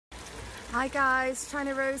Hi guys,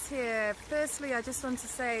 China Rose here. Firstly, I just want to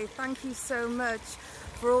say thank you so much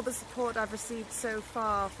for all the support I've received so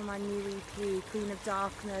far for my new EP, Queen of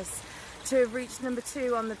Darkness. To have reached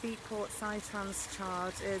 #2 on the Beatport Psytrance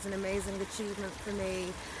chart is an amazing achievement for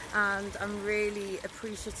me, and I'm really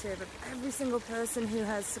appreciative of every single person who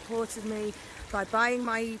has supported me by buying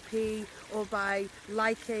my EP or by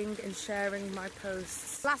liking and sharing my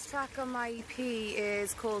posts. Last track on my EP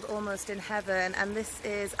is called Almost in Heaven, and this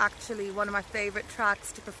is actually one of my favourite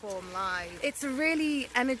tracks to perform live. It's a really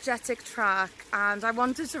energetic track, and I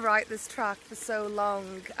wanted to write this track for so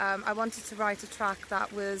long. I wanted to write a track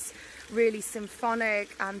that was really symphonic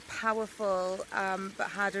and powerful, but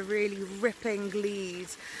had a really ripping lead.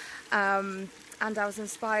 And I was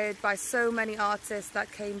inspired by so many artists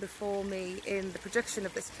that came before me in the production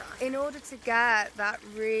of this track. In order to get that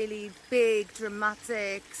really big,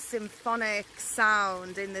 dramatic, symphonic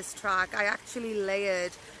sound in this track, I actually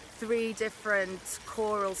layered 3 different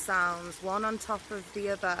choral sounds, one on top of the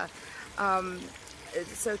other.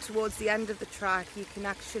 So towards the end of the track you can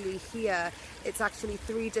actually hear it's actually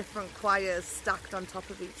 3 different choirs stacked on top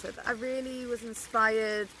of each other. I really was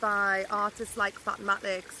inspired by artists like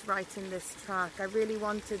Fatmatics writing this track. I really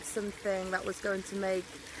wanted something that was going to make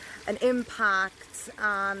an impact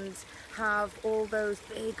and have all those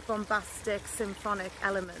big bombastic symphonic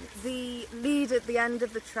elements. The lead at the end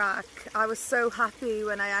of the track, I was so happy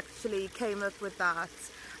when I actually came up with that.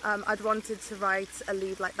 I'd wanted to write a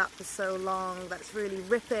lead like that for so long, that's really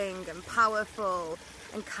ripping and powerful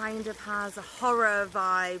and kind of has a horror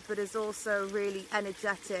vibe, but is also really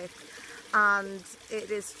energetic, and it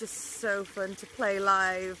is just so fun to play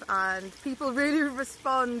live, and people really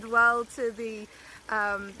respond well to the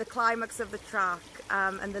climax of the track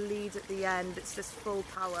and the lead at the end. It's just full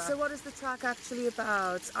power. So what is the track actually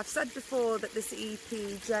about? I've said before that this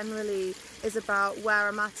EP generally is about where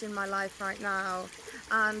I'm at in my life right now,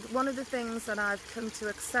 and one of the things that I've come to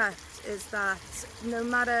accept is that no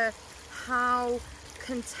matter how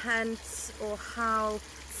content or how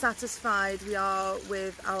satisfied we are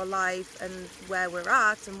with our life and where we're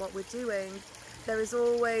at and what we're doing, there is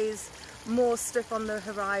always more stuff on the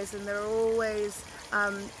horizon. There are always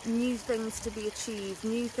new things to be achieved,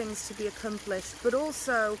 new things to be accomplished, but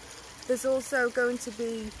also there's also going to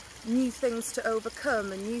be new things to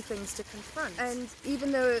overcome and new things to confront. And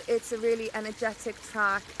even though it's a really energetic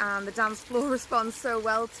track and the dance floor responds so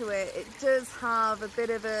well to it, it does have a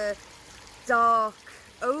bit of a dark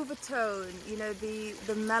overtone. You know,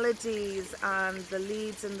 the melodies and the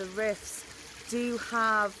leads and the riffs do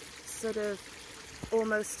have sort of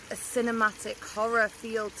almost a cinematic horror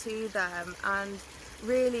feel to them, and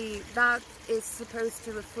really that is supposed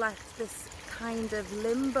to reflect this kind of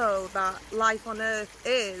limbo that life on earth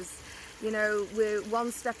is. You know, we're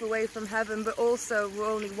one step away from heaven, but also we're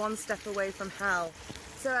only one step away from hell.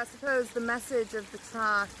 So I suppose the message of the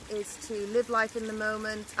track is to live life in the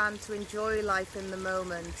moment and to enjoy life in the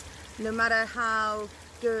moment. No matter how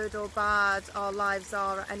good or bad our lives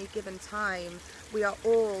are at any given time, we are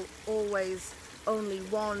all always only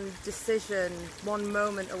one decision, one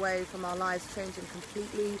moment away from our lives changing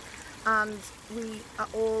completely, and we are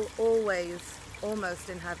all always almost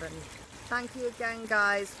in heaven. Thank you again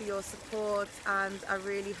guys for your support, and I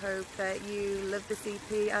really hope that you love this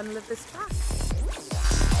EP and love this track.